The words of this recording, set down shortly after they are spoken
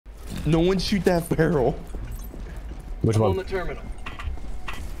No one shoot that barrel. Which one? On the terminal.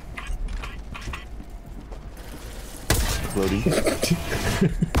 Brody.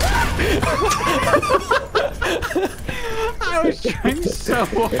 I was trying so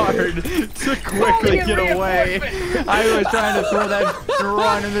hard to quickly get away. I was trying to throw that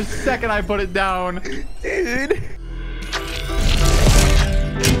drone, and the second I put it down, Dude.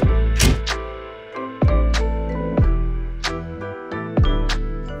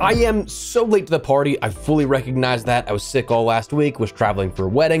 I am so late to the party. I fully recognize that. I was sick all last week, was traveling for a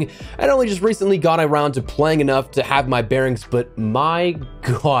wedding, and only just recently got around to playing enough to have my bearings, but my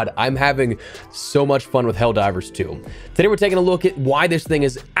God, I'm having so much fun with Helldivers 2. Today we're taking a look at why this thing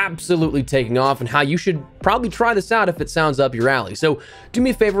is absolutely taking off and how you should probably try this out if it sounds up your alley. So do me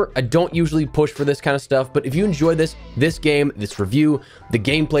a favor, I don't usually push for this kind of stuff, but if you enjoy this game, this review, the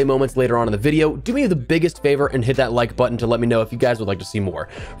gameplay moments later on in the video, do me the biggest favor and hit that like button to let me know if you guys would like to see more.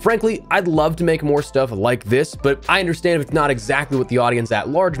 Frankly, I'd love to make more stuff like this, but I understand if it's not exactly what the audience at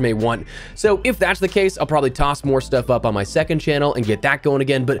large may want. So if that's the case, I'll probably toss more stuff up on my second channel and get that going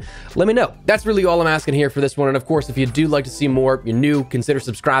again, but let me know. That's really all I'm asking here for this one. And of course, if you do like to see more, you're new, consider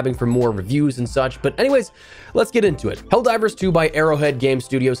subscribing for more reviews and such. But anyways, let's get into it. Helldivers 2 by Arrowhead Game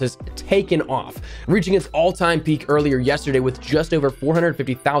Studios has taken off, reaching its all-time peak earlier yesterday with just over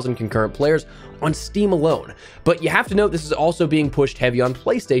 450,000 concurrent players on Steam alone. But you have to note this is also being pushed heavy on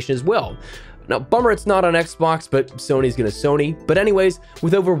PlayStation as well. Now, bummer it's not on Xbox, but Sony's gonna Sony. But anyways,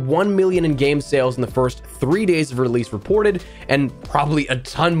 with over 1 million in game sales in the first 3 days of release reported, and probably a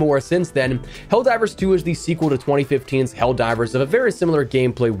ton more since then, Helldivers 2 is the sequel to 2015's Helldivers of a very similar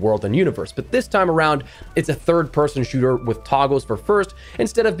gameplay world and universe. But this time around, it's a third-person shooter with toggles for first,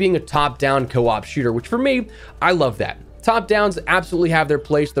 instead of being a top-down co-op shooter, which for me, I love that. Top downs absolutely have their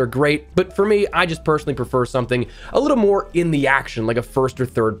place, they're great, but for me, I just personally prefer something a little more in the action, like a first or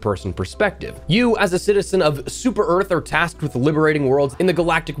third person perspective. You, as a citizen of Super Earth, are tasked with liberating worlds in the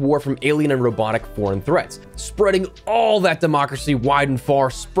galactic war from alien and robotic foreign threats, spreading all that democracy wide and far,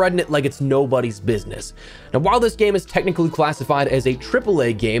 spreading it like it's nobody's business. Now, while this game is technically classified as a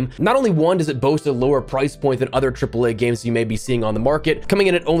AAA game, not only one does it boast a lower price point than other AAA games you may be seeing on the market, coming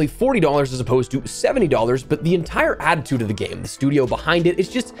in at only $40 as opposed to $70, but the entire attitude of the game, the studio behind it,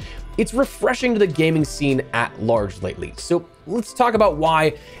 it's refreshing to the gaming scene at large lately. So let's talk about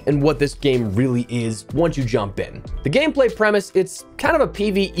why and what this game really is once you jump in. The gameplay premise, it's kind of a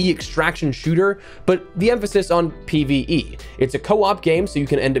PvE extraction shooter, but the emphasis on PvE. It's a co-op game, so you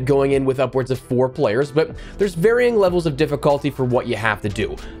can end up going in with upwards of 4 players, but there's varying levels of difficulty for what you have to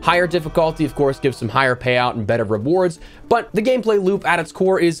do. Higher difficulty, of course, gives some higher payout and better rewards, but the gameplay loop at its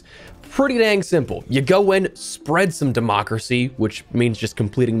core is pretty dang simple. You go in, spread some democracy, which means just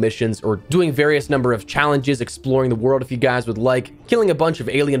completing missions or doing various number of challenges, exploring the world if you guys would like, killing a bunch of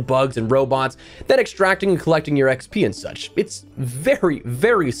alien bugs and robots, then extracting and collecting your XP and such. It's very,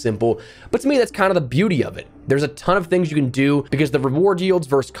 very simple, but to me, that's kind of the beauty of it. There's a ton of things you can do because the reward yields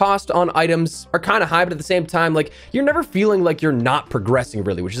versus cost on items are kind of high, but at the same time, like, you're never feeling like you're not progressing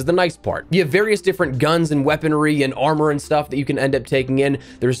really, which is the nice part. You have various different guns and weaponry and armor and stuff that you can end up taking in.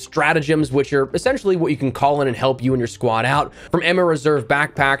 There's stratagems, which are essentially what you can call in and help you and your squad out. From ammo reserve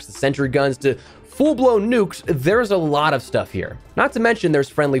backpacks to sentry guns to full-blown nukes, there's a lot of stuff here. Not to mention there's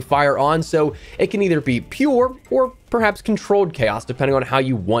friendly fire on, so it can either be pure or perhaps controlled chaos, depending on how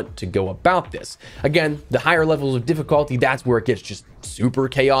you want to go about this. Again, the higher levels of difficulty, that's where it gets just super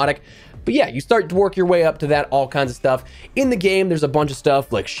chaotic. But yeah, you start to work your way up to that, all kinds of stuff. In the game, there's a bunch of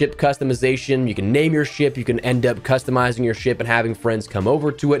stuff like ship customization. You can name your ship. You can end up customizing your ship and having friends come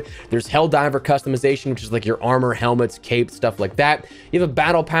over to it. There's Helldiver customization, which is like your armor, helmets, cape, stuff like that. You have a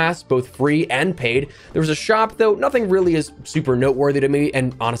battle pass, both free and paid. There's a shop, though nothing really is super noteworthy to me.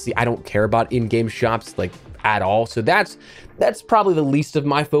 And honestly, I don't care about in-game shops like at all. So that's probably the least of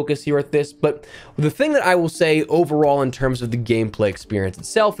my focus here at this. But the thing that I will say overall in terms of the gameplay experience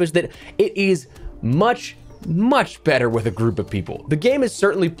itself is that it is much better with a group of people. The game is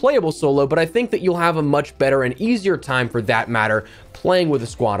certainly playable solo, but I think that you'll have a much better and easier time, for that matter, playing with a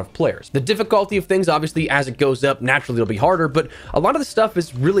squad of players. The difficulty of things, obviously, as it goes up, naturally it'll be harder, but a lot of the stuff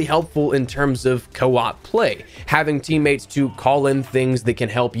is really helpful in terms of co-op play. Having teammates to call in things that can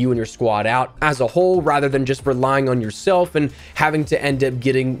help you and your squad out as a whole, rather than just relying on yourself and having to end up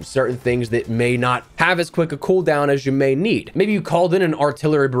getting certain things that may not have as quick a cooldown as you may need. Maybe you called in an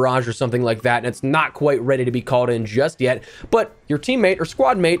artillery barrage or something like that, and it's not quite ready to be called in just yet, but your teammate or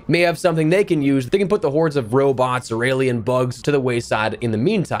squad mate may have something they can use. They can put the hordes of robots or alien bugs to the wayside in the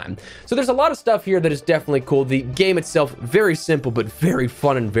meantime. So there's a lot of stuff here that is definitely cool. The game itself, very simple, but very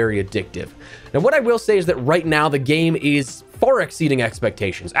fun and very addictive. Now, what I will say is that right now the game is far exceeding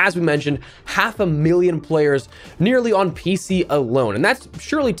expectations. As we mentioned, 500,000 players nearly on PC alone, and that's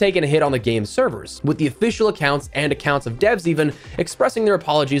surely taken a hit on the game's servers, with the official accounts and accounts of devs even expressing their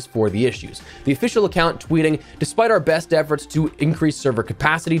apologies for the issues. The official account tweeting, "Despite our best efforts to increase server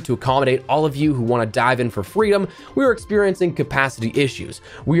capacity to accommodate all of you who want to dive in for freedom, we are experiencing capacity issues.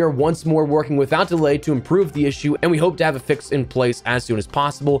 We are once more working without delay to improve the issue, and we hope to have a fix in place as soon as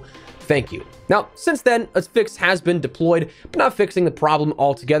possible. Thank you." Now, since then, a fix has been deployed, but not fixing the problem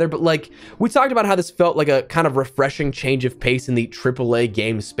altogether. But like, we talked about how this felt like a kind of refreshing change of pace in the AAA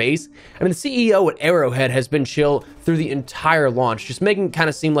game space. I mean, the CEO at Arrowhead has been chill through the entire launch, just making it kind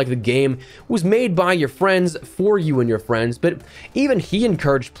of seem like the game was made by your friends for you and your friends. But even he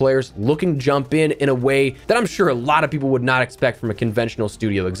encouraged players looking to jump in a way that I'm sure a lot of people would not expect from a conventional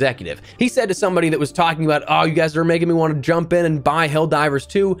studio executive. He said to somebody that was talking about, "Oh, you guys are making me want to jump in and buy Helldivers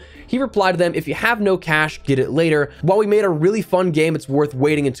 2. He replied to them, "If you have no cash, get it later. While we made a really fun game, it's worth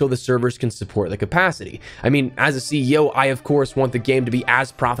waiting until the servers can support the capacity." I mean, as a CEO, I of course want the game to be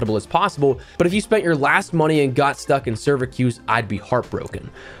as profitable as possible, but if you spent your last money and got stuck in server queues, I'd be heartbroken.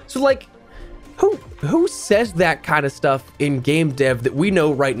 So like, who says that kind of stuff in game dev that we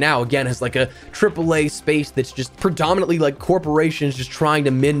know right now, again, has like a AAA space that's just predominantly like corporations just trying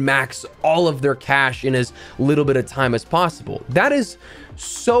to min-max all of their cash in as little bit of time as possible? That is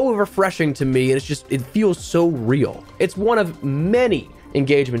so refreshing to me, and it feels so real. It's one of many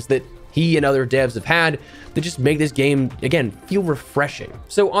engagements that he and other devs have had that just make this game, again, feel refreshing.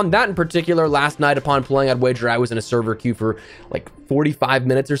 So on that in particular, last night upon playing, I'd wager I was in a server queue for like 45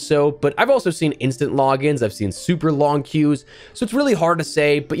 minutes or so, but I've also seen instant logins, I've seen super long queues, so it's really hard to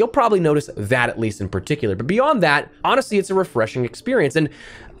say, but you'll probably notice that at least in particular. But beyond that, honestly, it's a refreshing experience, and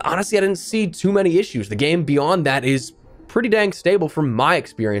honestly, I didn't see too many issues. The game beyond that is pretty dang stable from my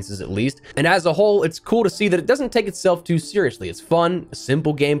experiences at least. And as a whole, it's cool to see that it doesn't take itself too seriously. It's fun, a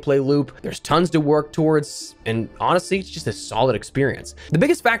simple gameplay loop, there's tons to work towards, and honestly, it's just a solid experience. The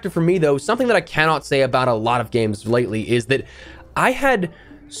biggest factor for me though, something that I cannot say about a lot of games lately, is that I had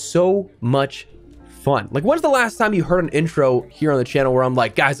so much fun. Like, when's the last time you heard an intro here on the channel where I'm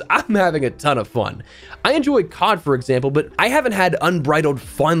like, guys, I'm having a ton of fun? I enjoy COD, for example, but I haven't had unbridled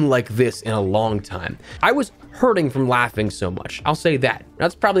fun like this in a long time. I was hurting from laughing so much, I'll say that.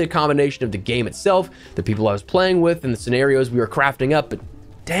 That's probably a combination of the game itself, the people I was playing with, and the scenarios we were crafting up, but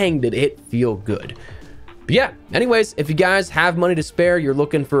dang, did it feel good. But yeah, anyways, if you guys have money to spare, you're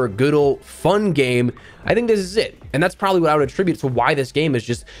looking for a good old fun game, I think this is it. And that's probably what I would attribute to why this game is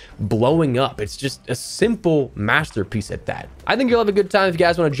just blowing up. It's just a simple masterpiece at that. I think you'll have a good time if you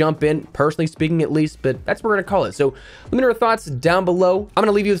guys want to jump in, personally speaking at least, but that's what we're going to call it. So let me know your thoughts down below. I'm going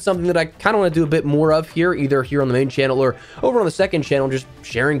to leave you with something that I kind of want to do a bit more of here, either here on the main channel or over on the second channel, just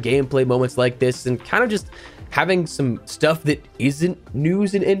sharing gameplay moments like this and kind of just having some stuff that isn't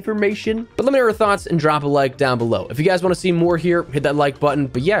news and information. But let me know your thoughts and drop a like down below. If you guys want to see more here, hit that like button.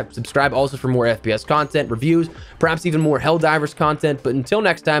 But yeah, subscribe also for more FPS content, reviews, perhaps even more Helldivers content. But until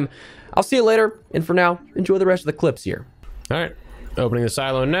next time, I'll see you later. And for now, enjoy the rest of the clips here. All right, opening the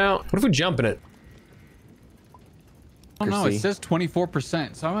silo now. What if we jump in it? I don't know, it says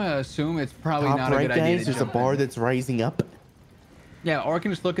 24%, so I'm gonna assume it's probably Top not a right, good idea guys, to there's a jump bar in. that's rising up. Yeah, or I can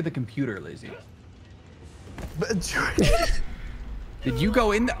just look at the computer, Lizzie. But Did you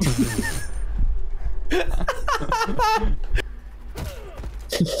go in the...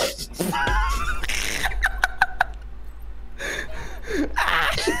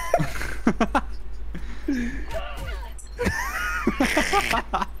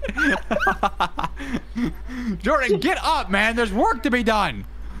 Jordan, get up, man. There's work to be done.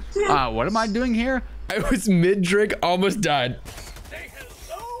 What am I doing here? I was mid-drink, almost died. Say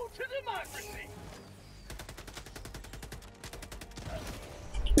hello to democracy.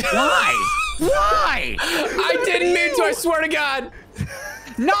 Why? Why? I didn't mean to, I swear to God.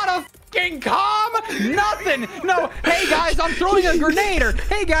 Not a fucking calm, nothing. No, hey guys, I'm throwing a grenade, or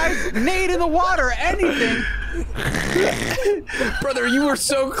hey guys, nade in the water, anything. Brother, you were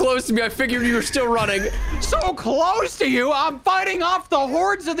so close to me, I figured you were still running. So close to you, I'm fighting off the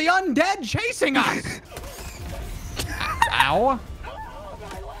hordes of the undead chasing us. Ow.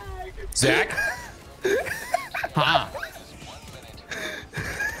 Zach? Huh?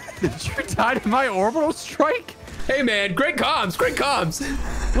 Did you die to my orbital strike? Hey man, great comms, great comms.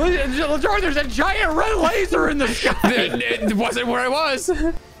 Jordan, there's a giant red laser in the sky. It wasn't where I was.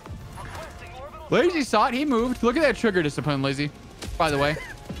 Lazy saw it, he moved. Look at that trigger discipline, Lazy. By the way,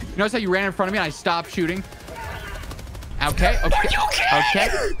 you notice how you ran in front of me and I stopped shooting? Okay, okay, okay.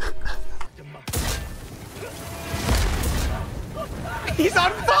 He's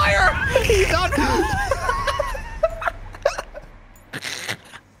on fire! He's on...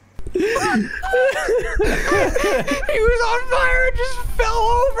 was on fire and just fell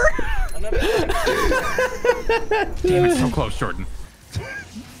over. Damn, it's so close, Jordan.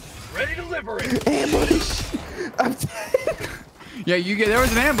 Ready to liberate. Ambush. I'm Yeah, there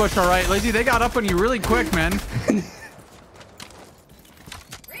was an ambush, all right, Lazy. They got up on you really quick, man.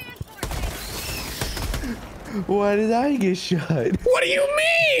 Why did I get shot? What do you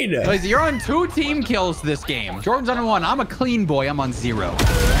mean? Lazy, you're on 2 team kills this game. Jordan's on 1. I'm a clean boy. I'm on 0.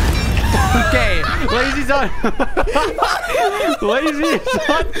 Okay, Lazy's on. Lazy's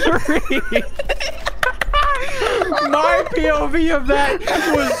on 3. My POV of that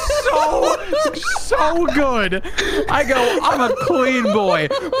was so good. I go, I'm a clean boy.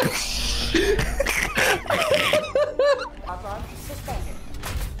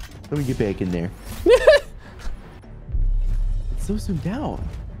 Let me get back in there. It's so zoomed down.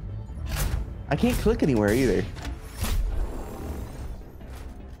 I can't click anywhere either.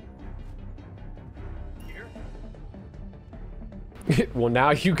 Well,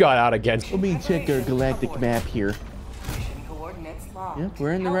 now you got out again. Let me check our galactic map here. Yep,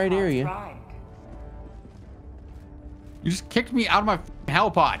 we're in the right area. You just kicked me out of my hell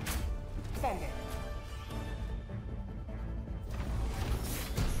pod.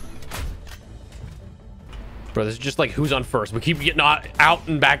 Bro, this is just like who's on first. We keep getting out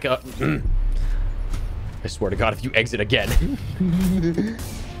and back up. I swear to God, if you exit again.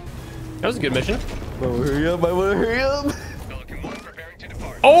 That was a good mission. I wanna hurry up, I wanna hurry up. Pelican 1 preparing to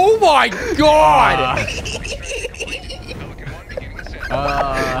depart. Oh my God!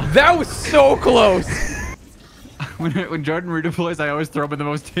 That was so close. When Jordan redeploys, I always throw him in the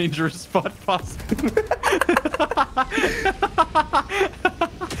most dangerous spot possible.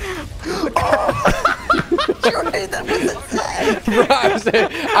 Bro,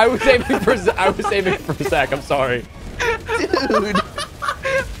 I was aiming for Zach. I'm sorry. Dude.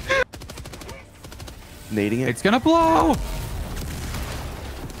 Nading it. It's gonna blow.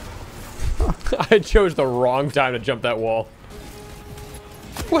 I chose the wrong time to jump that wall.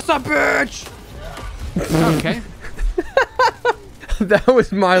 What's up, bitch? Okay. That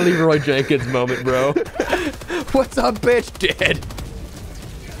was my Leroy Jenkins moment, bro. What's up, bitch? Dead.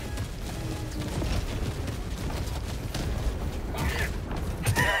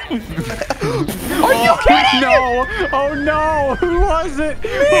 Are you kidding? No! Oh no! Who was it?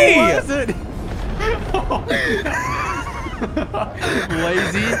 Me! Who was it?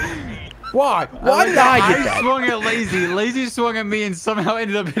 Lazy. Why? Why did I get that? swung at Lazy. Lazy swung at me and somehow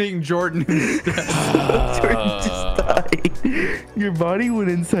ended up hitting Jordan instead. Jordan just died. Your body went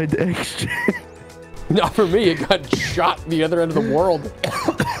inside the extra. Not for me. It got shot the other end of the world.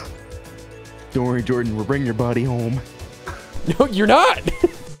 Don't worry, Jordan. We'll bring your body home. No, you're not.